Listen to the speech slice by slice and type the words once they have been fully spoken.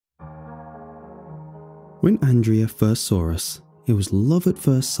When Andrea first saw us, it was love at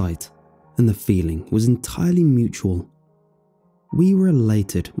first sight, and the feeling was entirely mutual. We were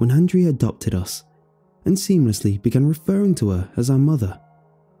elated when Andrea adopted us, and seamlessly began referring to her as our mother.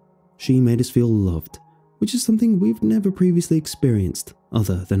 She made us feel loved, which is something we've never previously experienced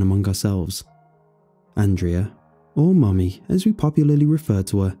other than among ourselves. Andrea, or Mummy as we popularly refer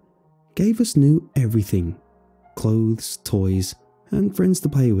to her, gave us new everything: clothes, toys, and friends to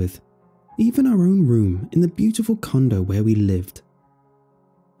play with, even our own room in the beautiful condo where we lived.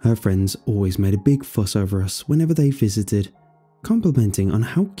 Her friends always made a big fuss over us whenever they visited, complimenting on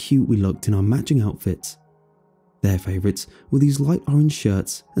how cute we looked in our matching outfits. Their favourites were these light orange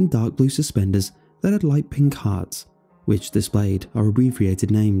shirts and dark blue suspenders that had light pink hearts, which displayed our abbreviated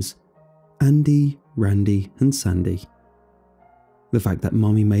names: Andy, Randy, and Sandy. The fact that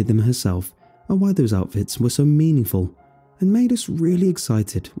Mommy made them herself are why those outfits were so meaningful and made us really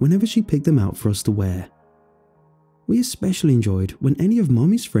excited whenever she picked them out for us to wear. We especially enjoyed when any of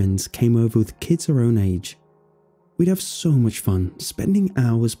Mommy's friends came over with kids our own age. We'd have so much fun spending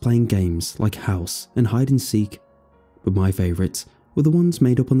hours playing games like house and hide and seek, but my favourites were the ones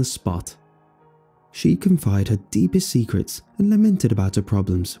made up on the spot. She confided her deepest secrets and lamented about her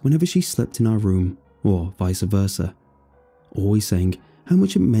problems whenever she slept in our room, or vice versa, always saying how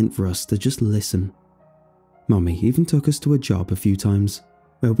much it meant for us to just listen. Mommy even took us to a job a few times,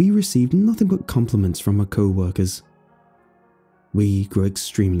 where we received nothing but compliments from her co-workers. We grew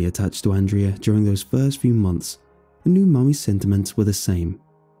extremely attached to Andrea during those first few months, and knew Mommy's sentiments were the same.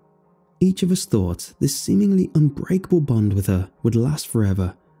 Each of us thought this seemingly unbreakable bond with her would last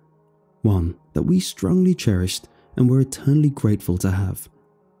forever, one that we strongly cherished and were eternally grateful to have.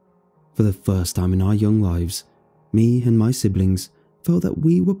 For the first time in our young lives, me and my siblings felt that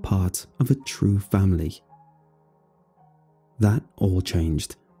we were part of a true family. That all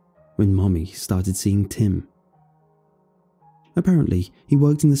changed when Mommy started seeing Tim. Apparently, he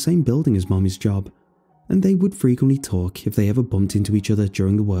worked in the same building as Mommy's job, and they would frequently talk if they ever bumped into each other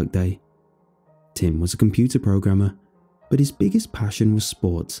during the workday. Tim was a computer programmer, but his biggest passion was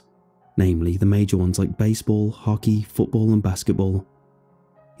sports, namely the major ones like baseball, hockey, football, and basketball.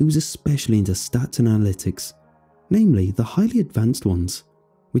 He was especially into stats and analytics, namely the highly advanced ones,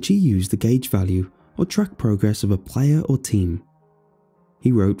 which he used to gauge value or track progress of a player or team.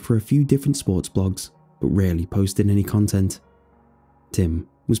 He wrote for a few different sports blogs, but rarely posted any content. Tim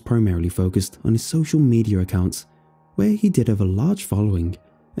was primarily focused on his social media accounts, where he did have a large following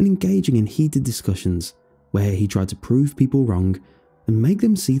and engaging in heated discussions where he tried to prove people wrong and make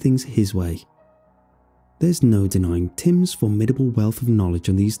them see things his way. There's no denying Tim's formidable wealth of knowledge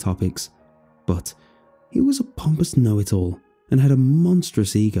on these topics, but he was a pompous know-it-all and had a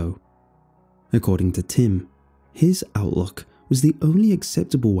monstrous ego. According to Tim, his outlook was the only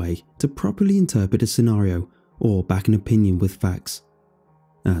acceptable way to properly interpret a scenario or back an opinion with facts.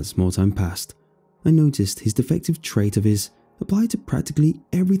 As more time passed, I noticed his defective trait of his applied to practically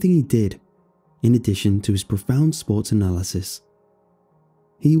everything he did, in addition to his profound sports analysis.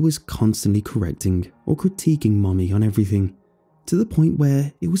 He was constantly correcting or critiquing Mommy on everything, to the point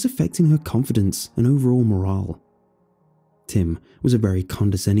where it was affecting her confidence and overall morale. Tim was a very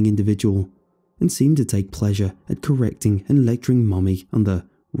condescending individual, and seemed to take pleasure at correcting and lecturing Mommy on the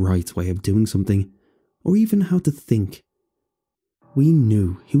right way of doing something, or even how to think. We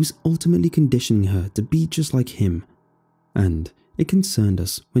knew he was ultimately conditioning her to be just like him, and it concerned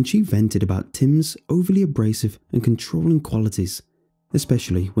us when she vented about Tim's overly abrasive and controlling qualities,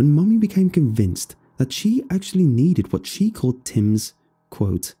 especially when Mommy became convinced that she actually needed what she called Tim's,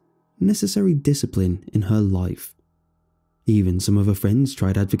 quote, necessary discipline in her life. Even some of her friends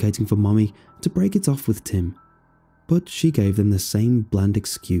tried advocating for Mommy to break it off with Tim, but she gave them the same bland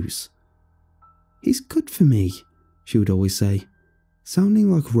excuse. "He's good for me," she would always say,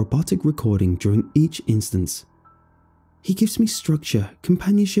 sounding like a robotic recording during each instance. "He gives me structure,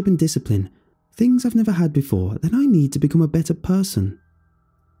 companionship, and discipline, things I've never had before that I need to become a better person."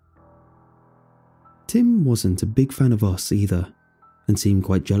 Tim wasn't a big fan of us either, and seemed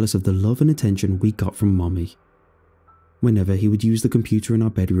quite jealous of the love and attention we got from Mommy. Whenever he would use the computer in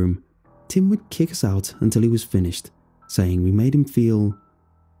our bedroom, Tim would kick us out until he was finished, saying we made him feel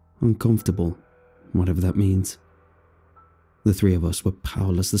uncomfortable, whatever that means. The three of us were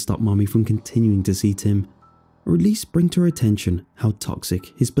powerless to stop Mommy from continuing to see Tim, or at least bring to her attention how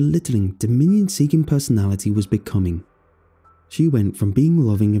toxic his belittling, dominion-seeking personality was becoming. She went from being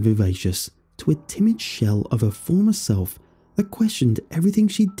loving and vivacious to a timid shell of her former self that questioned everything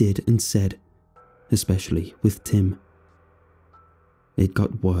she did and said, especially with Tim. It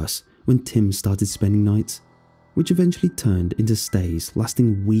got worse when Tim started spending nights, which eventually turned into stays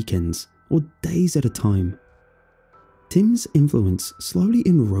lasting weekends or days at a time. Tim's influence slowly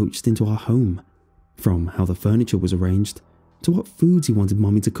encroached into our home, from how the furniture was arranged to what foods he wanted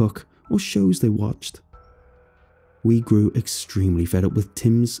Mommy to cook or shows they watched. We grew extremely fed up with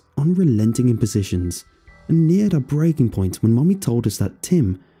Tim's unrelenting impositions and neared our breaking point when Mommy told us that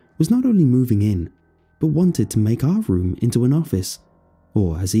Tim was not only moving in, but wanted to make our room into an office,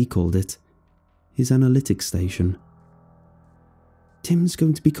 or as he called it, his analytics station. "Tim's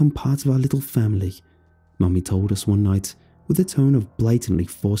going to become part of our little family," Mommy told us one night with a tone of blatantly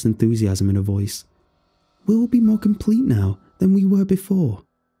forced enthusiasm in her voice. "We'll be more complete now than we were before."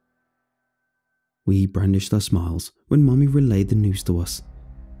 We brandished our smiles when Mommy relayed the news to us,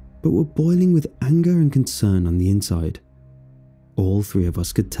 but were boiling with anger and concern on the inside. All three of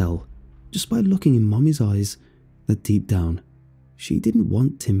us could tell, just by looking in Mommy's eyes, that deep down, she didn't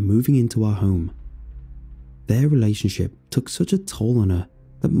want Tim moving into our home. Their relationship took such a toll on her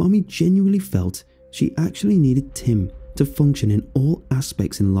that Mommy genuinely felt she actually needed Tim to function in all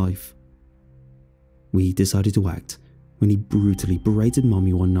aspects in life. We decided to act when he brutally berated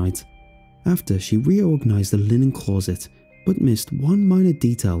Mommy one night after she reorganized the linen closet but missed one minor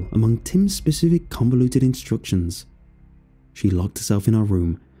detail among Tim's specific convoluted instructions. She locked herself in our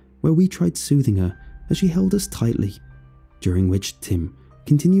room where we tried soothing her as she held us tightly, during which Tim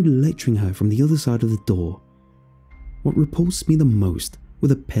continued lecturing her from the other side of the door. What repulsed me the most were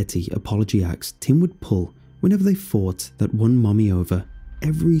the petty apology acts Tim would pull whenever they fought that won Mommy over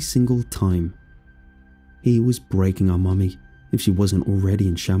every single time. He was breaking our Mommy if she wasn't already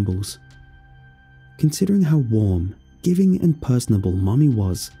in shambles. Considering how warm, giving and personable Mommy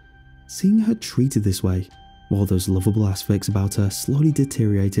was, seeing her treated this way, while those lovable aspects about her slowly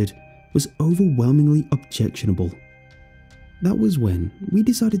deteriorated, was overwhelmingly objectionable. That was when we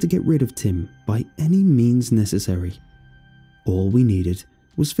decided to get rid of Tim by any means necessary. All we needed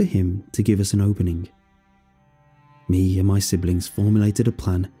was for him to give us an opening. Me and my siblings formulated a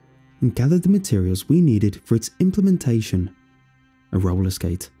plan and gathered the materials we needed for its implementation: a roller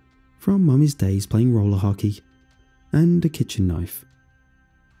skate from Mummy's days playing roller hockey, and a kitchen knife.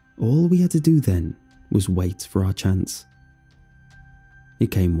 All we had to do then was wait for our chance.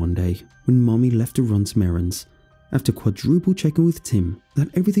 It came one day when Mommy left to run some errands after quadruple checking with Tim that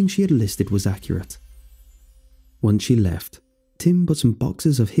everything she had listed was accurate. Once she left, Tim put some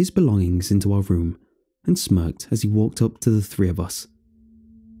boxes of his belongings into our room and smirked as he walked up to the three of us.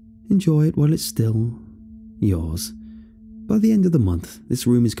 "Enjoy it while it's still yours. By the end of the month, this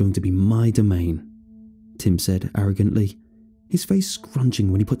room is going to be my domain," Tim said arrogantly, his face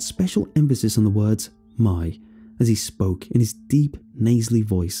scrunching when he put special emphasis on the words "my" as he spoke in his deep, nasally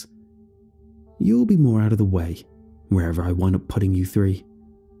voice. "You'll be more out of the way, wherever I wind up putting you three."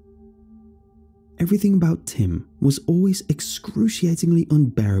 Everything about Tim was always excruciatingly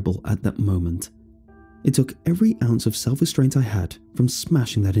unbearable at that moment. It took every ounce of self-restraint I had from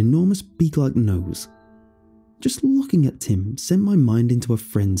smashing that enormous beak-like nose. Just looking at Tim sent my mind into a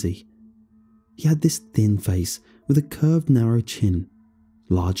frenzy. He had this thin face with a curved narrow chin,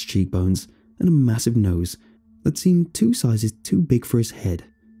 large cheekbones, and a massive nose that seemed 2 sizes too big for his head.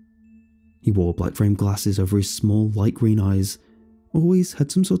 He wore black framed glasses over his small light green eyes, always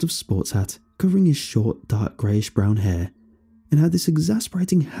had some sort of sports hat covering his short dark greyish brown hair, and had this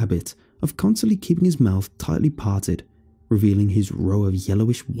exasperating habit of constantly keeping his mouth tightly parted, revealing his row of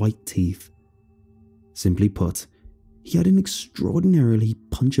yellowish white teeth. Simply put, he had an extraordinarily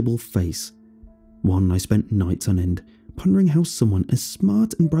punchable face, one I spent nights on end pondering how someone as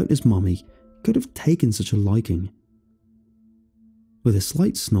smart and bright as Mommy could have taken such a liking. With a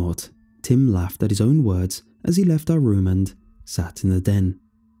slight snort, Tim laughed at his own words as he left our room and sat in the den.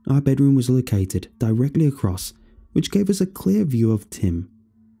 Our bedroom was located directly across, which gave us a clear view of Tim.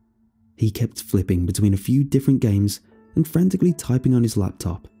 He kept flipping between a few different games and frantically typing on his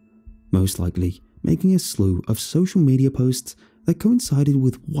laptop, most likely making a slew of social media posts that coincided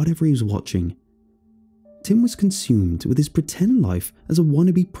with whatever he was watching. Tim was consumed with his pretend life as a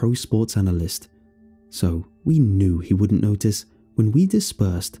wannabe pro sports analyst, so we knew he wouldn't notice when we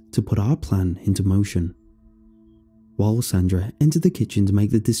dispersed to put our plan into motion. While Sandra entered the kitchen to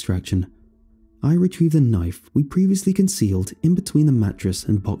make the distraction, I retrieved the knife we previously concealed in between the mattress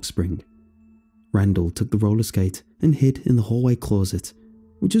and box spring. Randall took the roller skate and hid in the hallway closet,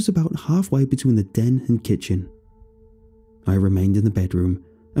 which was about halfway between the den and kitchen. I remained in the bedroom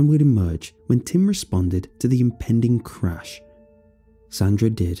and would emerge when Tim responded to the impending crash. Sandra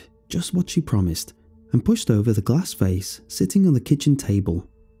did just what she promised and pushed over the glass vase sitting on the kitchen table.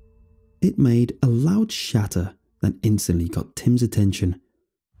 It made a loud shatter that instantly got Tim's attention,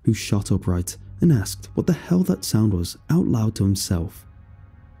 who shot upright and asked what the hell that sound was out loud to himself.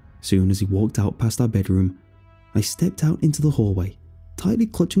 Soon as he walked out past our bedroom, I stepped out into the hallway, tightly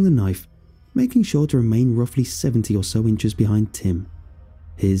clutching the knife, making sure to remain roughly 70 or so inches behind Tim,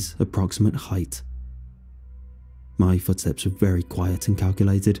 his approximate height. My footsteps were very quiet and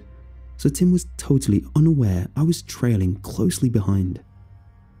calculated, so Tim was totally unaware I was trailing closely behind.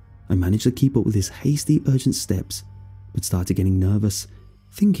 I managed to keep up with his hasty, urgent steps, but started getting nervous,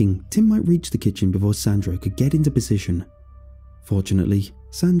 thinking Tim might reach the kitchen before Sandra could get into position. Fortunately,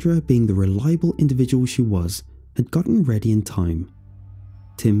 Sandra, being the reliable individual she was, had gotten ready in time.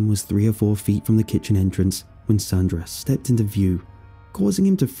 Tim was 3 or 4 feet from the kitchen entrance when Sandra stepped into view, causing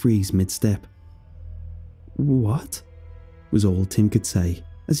him to freeze mid-step. "What?" was all Tim could say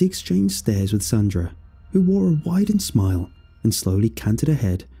as he exchanged stares with Sandra, who wore a widened smile and slowly cantered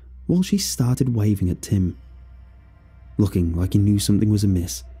ahead while she started waving at Tim. Looking like he knew something was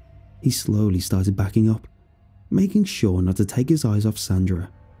amiss, he slowly started backing up, making sure not to take his eyes off Sandra.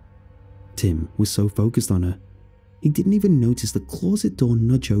 Tim was so focused on her, he didn't even notice the closet door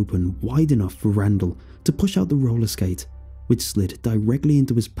nudge open wide enough for Randall to push out the roller skate, which slid directly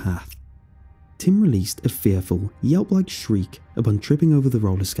into his path. Tim released a fearful, yelp-like shriek upon tripping over the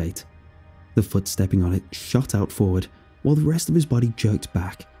roller skate. The foot stepping on it shot out forward, while the rest of his body jerked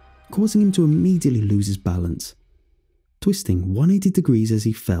back, causing him to immediately lose his balance. Twisting 180 degrees as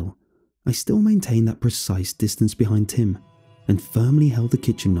he fell, I still maintained that precise distance behind Tim, and firmly held the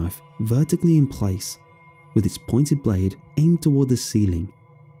kitchen knife vertically in place, with its pointed blade aimed toward the ceiling.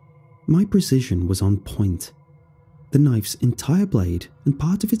 My precision was on point. The knife's entire blade and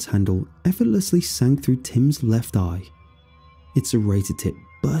part of its handle effortlessly sank through Tim's left eye, its serrated tip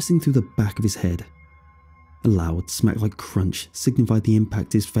bursting through the back of his head. A loud smack-like crunch signified the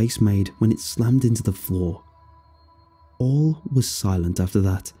impact his face made when it slammed into the floor. All was silent after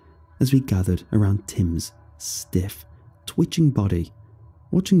that as we gathered around Tim's stiff, twitching body,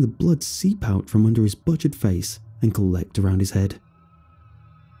 watching the blood seep out from under his butchered face and collect around his head.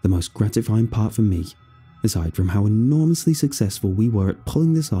 The most gratifying part for me, aside from how enormously successful we were at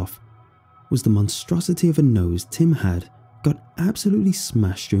pulling this off, was the monstrosity of a nose Tim had got absolutely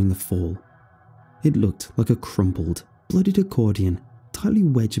smashed during the fall. It looked like a crumpled, bloodied accordion tightly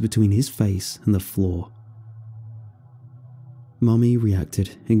wedged between his face and the floor. Mommy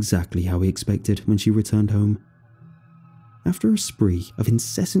reacted exactly how we expected when she returned home. After a spree of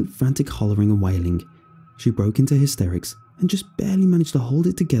incessant frantic hollering and wailing, she broke into hysterics and just barely managed to hold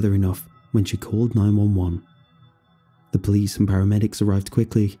it together enough when she called 911. The police and paramedics arrived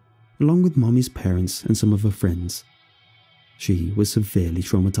quickly, along with Mommy's parents and some of her friends. She was severely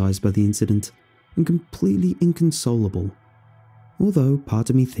traumatized by the incident and completely inconsolable, although part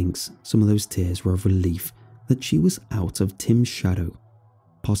of me thinks some of those tears were of relief that she was out of Tim's shadow,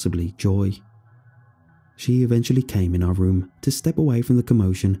 possibly joy. She eventually came in our room to step away from the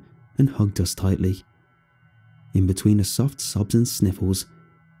commotion and hugged us tightly. In between her soft sobs and sniffles,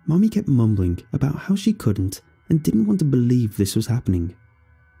 Mommy kept mumbling about how she couldn't and didn't want to believe this was happening.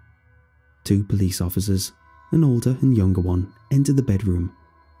 2 police officers, an older and younger one, entered the bedroom,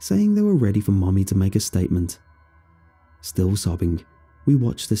 saying they were ready for Mommy to make a statement. Still sobbing, we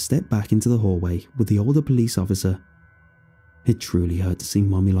watched her step back into the hallway with the older police officer. It truly hurt to see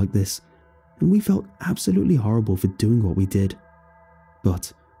Mommy like this, and we felt absolutely horrible for doing what we did,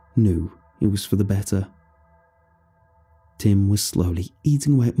 but knew it was for the better. Tim was slowly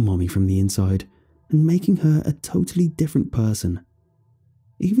eating away at Mommy from the inside and making her a totally different person.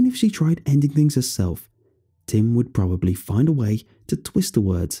 Even if she tried ending things herself, Tim would probably find a way to twist the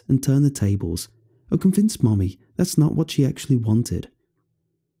words and turn the tables, or convince Mommy that's not what she actually wanted.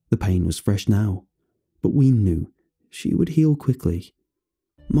 The pain was fresh now, but we knew she would heal quickly.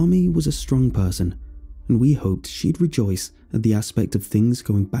 Mommy was a strong person, and we hoped she'd rejoice at the aspect of things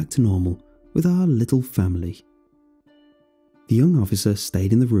going back to normal with our little family. The young officer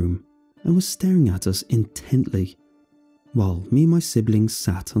stayed in the room and was staring at us intently, while me and my siblings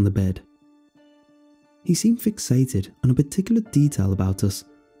sat on the bed. He seemed fixated on a particular detail about us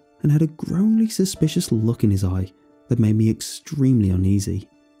and had a growingly suspicious look in his eye that made me extremely uneasy,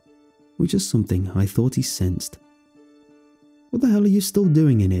 which is something I thought he sensed. "What the hell are you still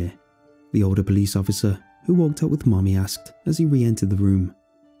doing in here?" the older police officer who walked out with Mommy asked as he re-entered the room.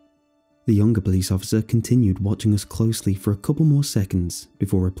 The younger police officer continued watching us closely for a couple more seconds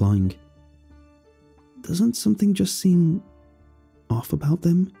before replying. "Doesn't something just seem off about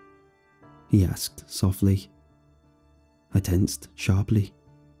them?" he asked softly. I tensed sharply.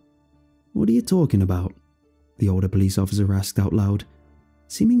 "What are you talking about?" the older police officer asked out loud,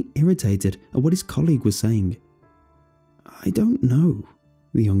 seeming irritated at what his colleague was saying. "I don't know,"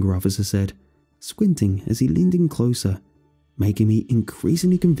 the younger officer said, squinting as he leaned in closer, making me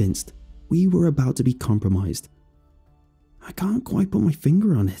increasingly convinced we were about to be compromised. I can't quite put my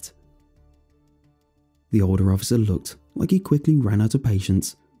finger on it. The older officer looked like he quickly ran out of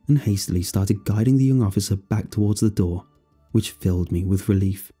patience and hastily started guiding the young officer back towards the door, which filled me with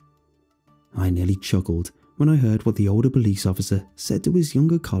relief. I nearly chuckled when I heard what the older police officer said to his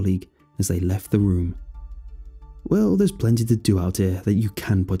younger colleague as they left the room. Well, there's plenty to do out here that you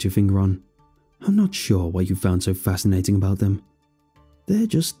can put your finger on. I'm not sure what you found so fascinating about them. They're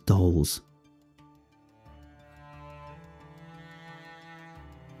just dolls.